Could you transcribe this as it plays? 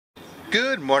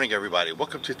Good morning, everybody.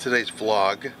 Welcome to today's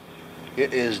vlog.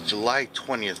 It is July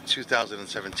 20th,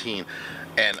 2017,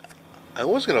 and I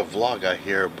was gonna vlog out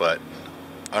here, but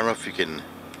I don't know if you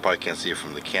probably can't see it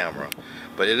from the camera,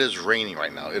 but it is raining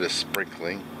right now. It is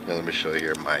sprinkling. Here, let me show you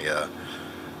here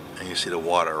and you see the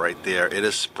water right there. It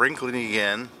is sprinkling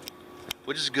again,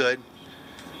 which is good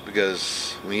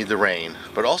because we need the rain,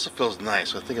 but it also feels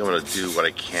nice. So I think I'm gonna do what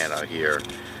I can out here.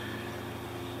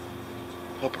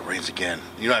 Hope it rains again.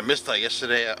 You know, I missed that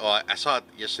yesterday. Oh, I saw it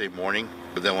yesterday morning,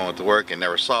 but then went to work and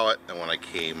never saw it. And when I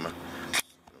came,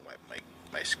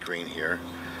 my screen here,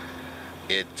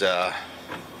 it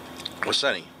was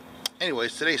sunny.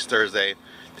 Anyways, today's Thursday.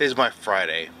 Today's my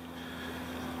Friday.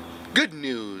 Good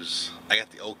news. I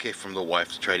got the okay from the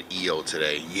wife to try to EO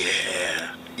today.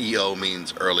 Yeah. EO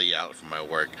means early out from my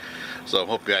work. So I'm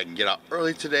hoping I can get out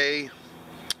early today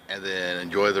and then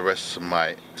enjoy the rest of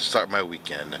start my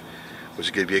weekend, which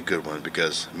is going to be a good one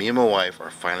because me and my wife are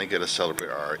finally going to celebrate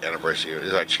our anniversary. This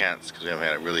is our chance because we haven't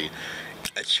had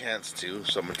a chance to.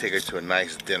 So I'm going to take her to a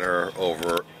nice dinner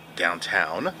over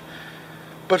downtown.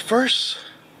 But first,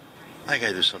 I got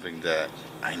to do something that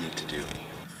I need to do.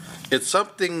 It's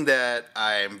something that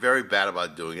I'm very bad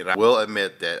about doing, and I will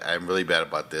admit that I'm really bad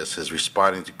about this, is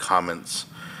responding to comments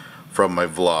from my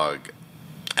vlog.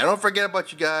 I don't forget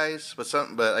about you guys, but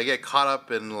I get caught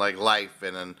up in life,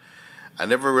 and I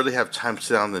never really have time to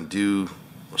sit down and do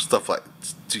stuff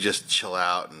to just chill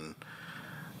out, and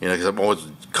because I'm always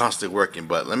constantly working.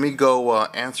 But let me go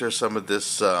answer some of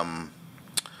the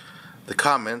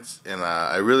comments, and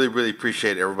I really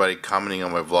appreciate everybody commenting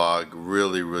on my vlog.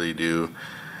 Really do,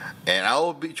 and I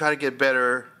will try to get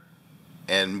better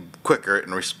and quicker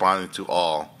in responding to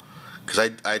all,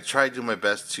 because I try to do my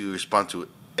best to respond to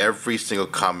every single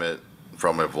comment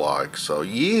from my vlog. So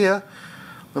yeah.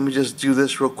 Let me just do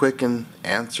this real quick and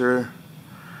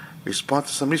respond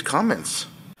to some of these comments.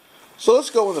 So let's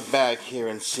go in the bag here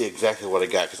and see exactly what I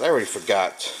got, because I already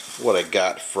forgot what I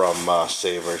got from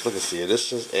Savers. Look and see,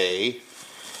 this is a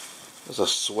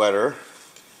sweater.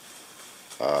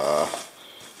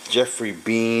 Jeffrey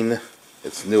Bean.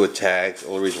 It's new at tags. The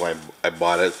only reason why I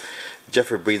bought it.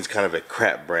 Jeffrey Bean's kind of a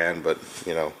crap brand, but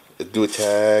it's new at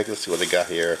tag. Let's see what they got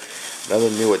here.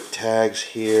 Another new at tags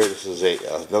here. This is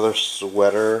another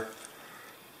sweater.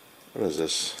 What is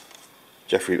this?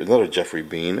 Another Jeffrey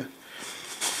Bean.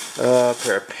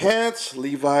 Pair of pants,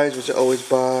 Levi's, which I always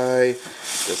buy.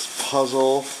 This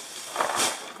puzzle.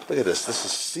 Look at this. This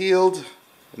is sealed.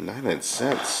 99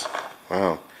 cents.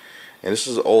 Wow. And this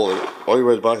is old. All you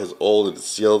read about is old and it's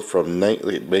sealed from made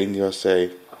in USA.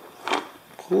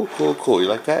 Cool. You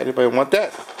like that? Anybody want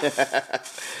that?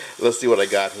 Let's see what I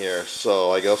got here.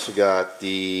 So I also got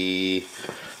the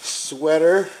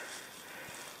sweater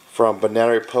from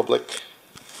Banana Republic.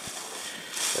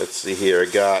 Let's see here. I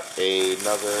got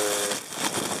another.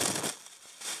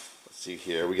 Let's see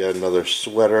here. We got another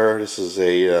sweater. This is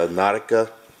a Nautica.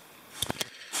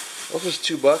 This is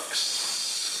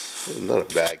 $2. Another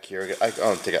bag here. I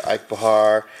don't take an Ike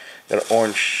Bahar. Got an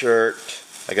orange shirt.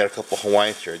 I got a couple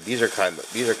Hawaiian shirts. These are kind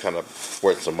of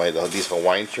worth some money though. These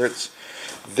Hawaiian shirts.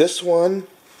 This one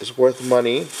is worth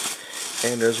money,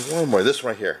 and there's one more. This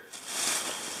one right here,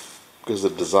 because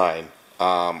of the design.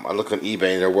 I look on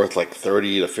eBay and they're worth like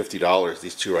 $30 to $50.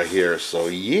 These two right here. So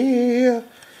yeah,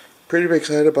 pretty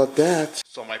excited about that.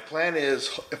 So my plan is,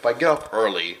 if I get up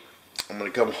early, I'm gonna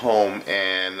come home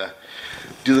and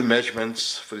do the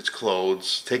measurements for these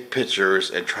clothes, take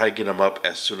pictures, and try to get them up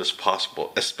as soon as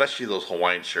possible, especially those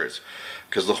Hawaiian shirts,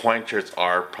 because the Hawaiian shirts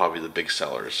are probably the big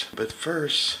sellers. But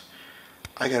first,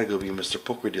 I gotta go be Mr.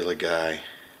 Poker Dealer guy.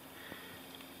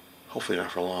 Hopefully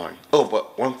not for long. Oh,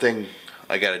 but one thing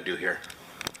I gotta do here.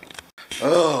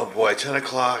 Oh boy, 10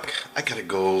 o'clock. I gotta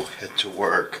go head to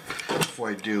work. Before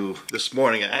I do, this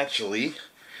morning I actually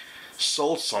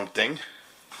sold something.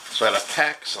 So I had to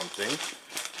pack something,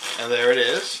 and there it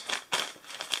is,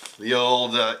 the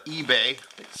old eBay.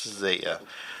 This is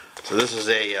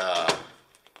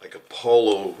like a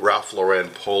polo, Ralph Lauren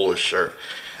polo shirt.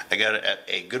 I got it at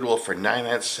a Goodwill for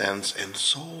 99 cents and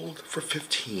sold for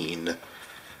 15.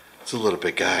 It's a little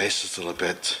bit, guys. It's a little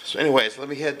bit. So, anyways, let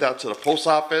me head down to the post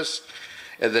office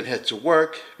and then head to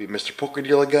work. Be Mr. Poker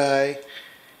Dealer guy,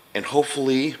 and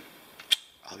hopefully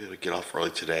I'll be able to get off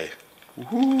early today.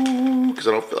 Because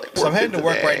I don't feel like working. So I'm heading to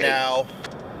work right now.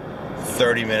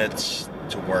 30 minutes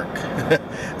to work.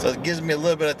 So it gives me a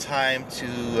little bit of time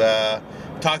to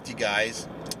talk to you guys.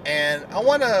 And I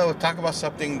want to talk about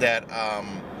something that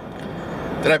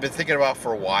I've been thinking about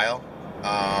for a while.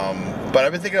 But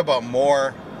I've been thinking about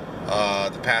more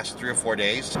the past 3 or 4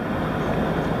 days.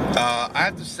 I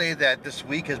have to say that this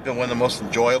week has been one of the most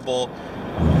enjoyable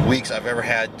weeks I've ever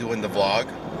had doing the vlog,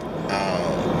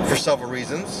 for several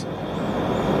reasons.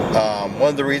 One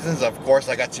of the reasons, of course,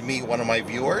 I got to meet one of my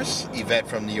viewers, Yvette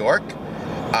from New York.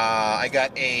 I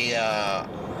got a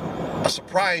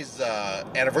surprise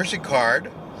anniversary card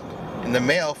in the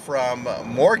mail from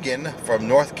Morgan from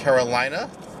North Carolina,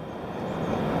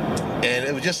 and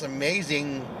it was just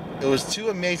amazing. It was two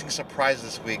amazing surprises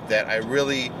this week that I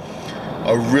really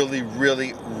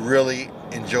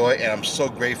enjoy, and I'm so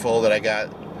grateful that I got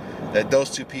that those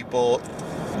two people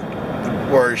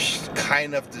were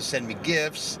kind enough to send me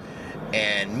gifts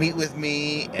and meet with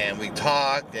me, and we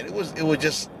talked, and it was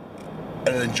just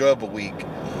an enjoyable week.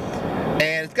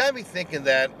 And it's got me thinking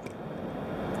that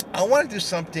I want to do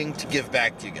something to give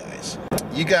back to you guys.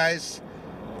 You guys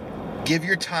give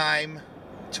your time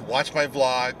to watch my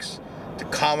vlogs, to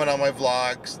comment on my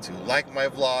vlogs, to like my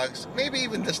vlogs, maybe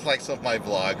even dislike some of my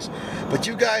vlogs, but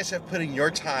you guys have put in your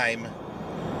time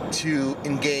to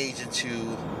engage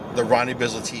into the Ronnie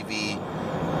Bizzle TV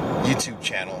YouTube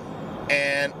channel,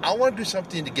 and I want to do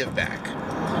something to give back,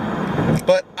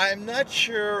 but I'm not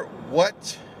sure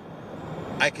what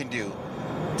I can do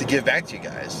to give back to you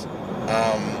guys.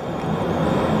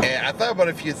 And I thought about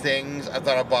a few things. I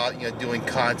thought about, you know, doing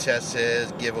contests,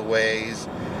 giveaways.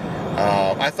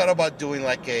 I thought about doing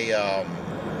like an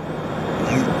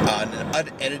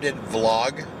unedited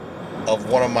vlog of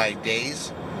one of my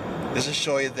days. This will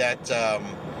show you that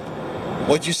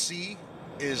what you see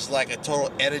is like a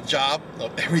total edit job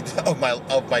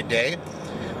of my day.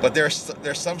 But there's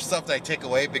some stuff that I take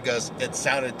away because it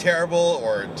sounded terrible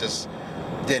or just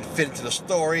didn't fit into the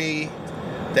story,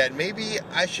 that maybe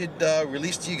I should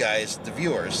release to you guys, the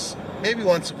viewers, maybe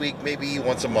once a week, maybe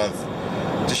once a month,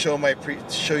 to show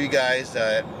you guys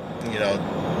that, you know,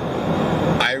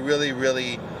 I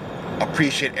really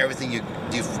appreciate everything you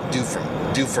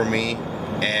do for me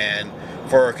and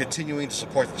for continuing to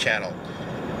support the channel.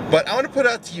 But I want to put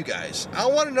it out to you guys. I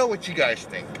want to know what you guys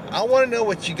think. I want to know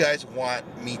what you guys want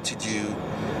me to do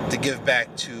to give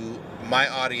back to my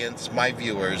audience, my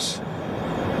viewers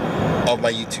of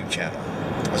my YouTube channel.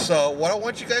 So what I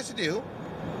want you guys to do,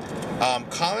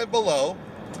 comment below.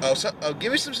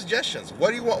 Give me some suggestions. What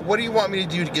do you want me to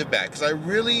do to give back? Because I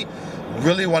really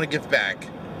want to give back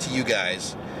to you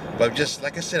guys, but just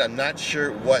like I said, I'm not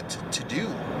sure what to do.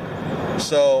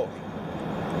 So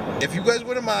if you guys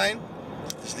wouldn't mind,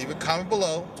 just leave a comment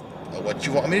below of what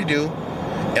you want me to do,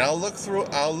 and I'll look through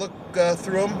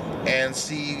them and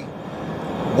see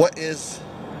what is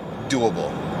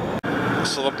doable.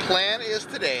 So the plan is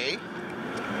today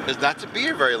is not to be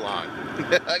here very long.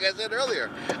 Like I said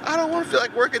earlier, I don't want to feel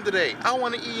like working today. I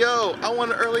want to EO. I want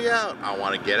to early out. I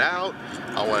want to get out.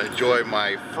 I want to enjoy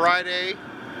my Friday.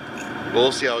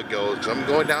 We'll see how it goes. Because I'm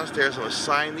going downstairs. I'm going to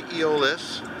sign the EO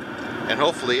list, and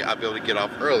hopefully I'll be able to get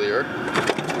off earlier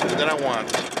than I want,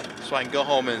 so I can go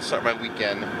home and start my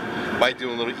weekend by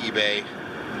doing a little eBay.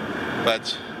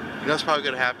 But you know what's probably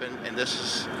going to happen, and this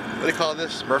is, what do they call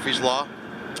this? Murphy's Law.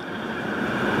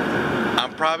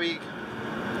 I'm probably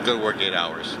going to work 8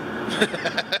 hours.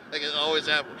 Like it always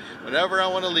happens. Whenever I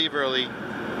want to leave early,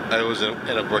 I always end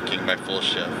up working my full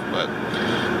shift. But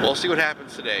we'll see what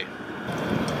happens today.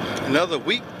 Another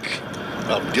week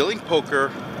of dealing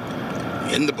poker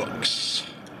in the books.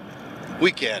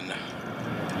 Weekend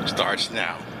starts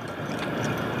now.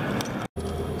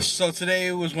 So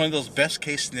today was one of those best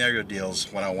case scenario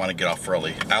deals when I want to get off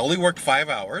early. I only worked 5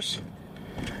 hours,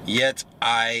 yet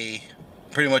I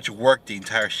pretty much worked the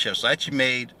entire shift. So I actually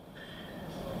made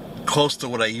close to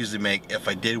what I usually make if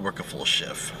I did work a full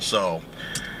shift. So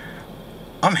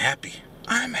I'm happy.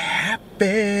 I'm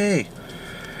happy.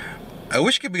 I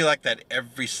wish it could be like that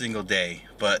every single day,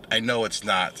 but I know it's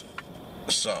not.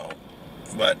 So,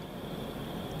 but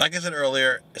like I said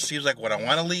earlier, it seems like when I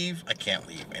want to leave, I can't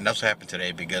leave. And that's what happened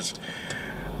today, because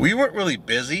we weren't really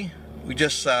busy. We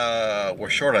just were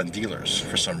short on dealers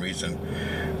for some reason.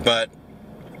 But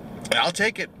I'll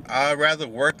take it. I'd rather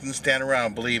work than stand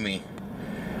around, believe me.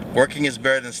 Working is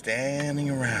better than standing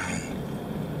around.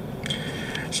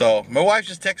 So my wife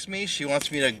just texted me. She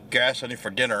wants me to grab something for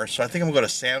dinner. So I think I'm going to go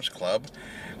to Sam's Club,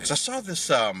 because I saw this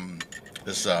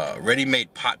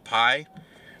ready-made pot pie.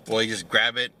 Well, you just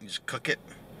grab it and just cook it.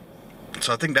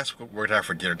 So I think that's what we're gonna have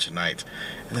for dinner tonight.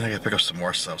 And then I gotta pick up some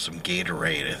more stuff, some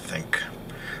Gatorade, I think.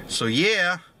 So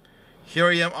yeah, here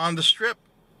I am on the strip.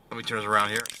 Let me turn this around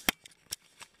here.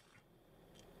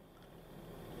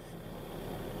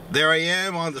 There I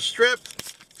am on the strip.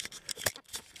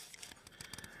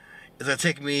 It's gonna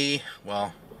take me,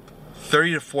 well,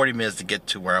 30 to 40 minutes to get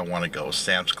to where I want to go,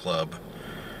 Sam's Club,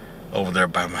 over there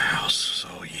by my house. So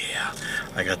yeah. yeah,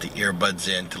 I got the earbuds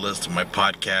in to listen to my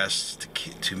podcast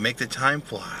to make the time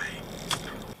fly.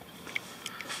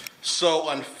 So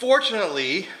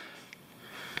unfortunately,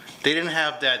 they didn't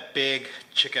have that big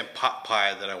chicken pot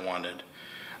pie that I wanted.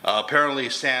 Apparently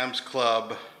Sam's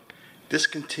Club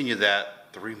discontinued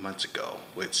that 3 months ago,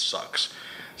 which sucks.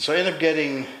 So I ended up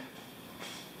getting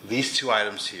these two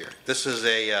items here. This is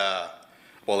a,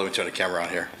 well, let me turn the camera on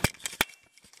here.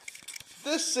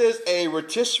 This is a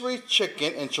rotisserie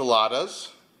chicken enchiladas,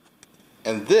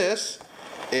 and this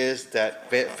is that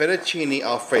fettuccine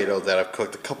alfredo that I've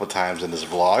cooked a couple times in this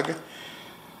vlog.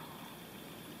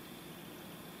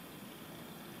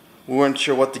 We weren't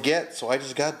sure what to get, so I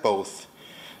just got both.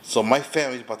 So my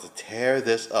family's about to tear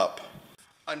this up.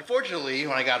 Unfortunately,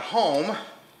 when I got home,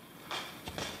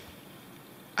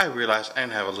 I realized I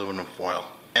didn't have aluminum foil,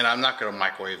 and I'm not going to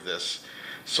microwave this.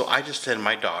 So I just sent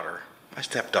my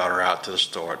stepdaughter out to the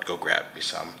store to go grab me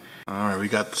some. Alright, we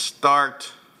got the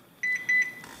start.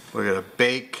 We're going to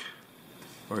bake.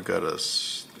 We're going to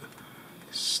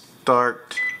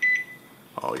start.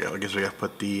 Oh yeah, I guess we got to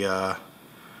put the,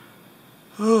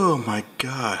 oh my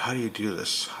god, how do you do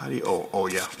this? How do you, oh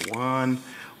yeah, one,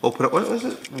 open up, what was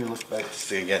it? Let me look back to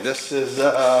see again. This is,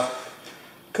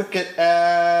 cook it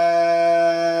at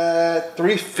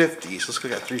 350. So let's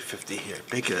cook at 350 here.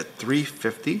 Bake it at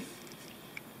 350.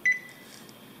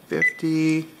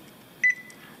 50.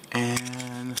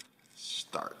 And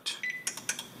start.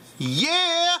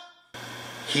 Yeah!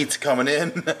 Heat's coming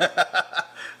in.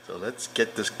 So let's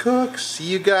get this cooked. See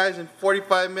you guys in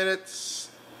 45 minutes.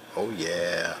 Oh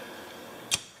yeah.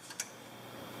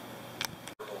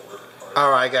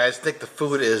 Alright guys, I think the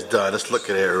food is done. Let's look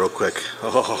at it real quick.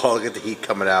 Oh, look at the heat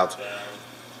coming out.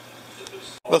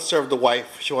 Let's serve the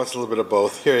wife. She wants a little bit of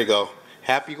both. Here you go.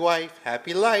 Happy wife,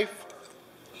 happy life.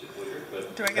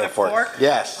 Do I get a fork?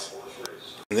 Yes.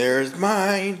 There's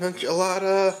mine,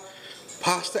 enchilada,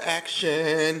 pasta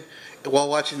action, while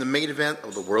watching the main event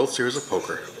of the World Series of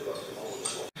Poker.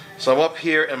 So I'm up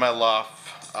here in my loft.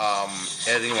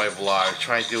 Editing my vlog,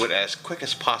 trying to do it as quick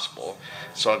as possible,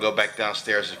 so I'll go back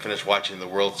downstairs and finish watching the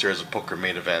World Series of Poker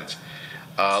main event.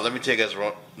 Let me tell you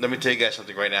guys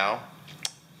something right now.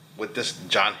 With this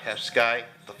John Hess guy,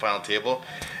 the final table,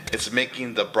 it's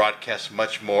making the broadcast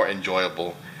much more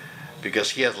enjoyable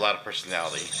because he has a lot of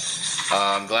personality.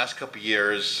 The last couple of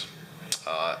years,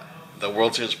 the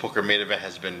World Series of Poker main event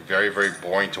has been very, very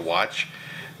boring to watch,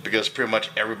 because pretty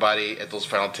much everybody at those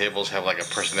final tables have like a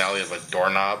personality of a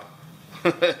doorknob.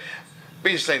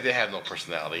 Basically, they have no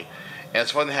personality, and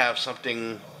it's fun to have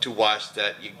something to watch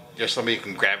that there's somebody you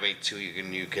can gravitate to,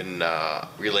 you can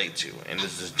relate to. And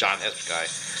this is John Hess guy.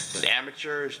 This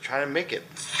amateur is trying to make it.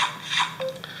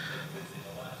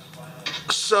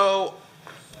 So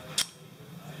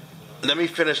let me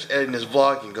finish editing this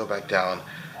vlog and go back down.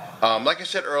 Like I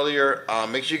said earlier,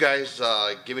 make sure you guys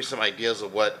give me some ideas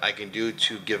of what I can do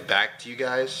to give back to you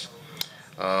guys.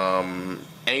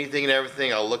 Anything and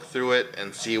everything, I'll look through it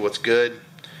and see what's good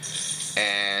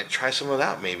and try some of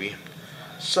that maybe.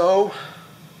 So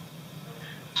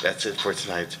that's it for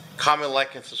tonight. Comment,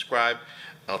 like, and subscribe.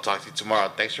 I'll talk to you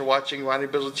tomorrow. Thanks for watching Ronnie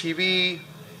Bizzle TV.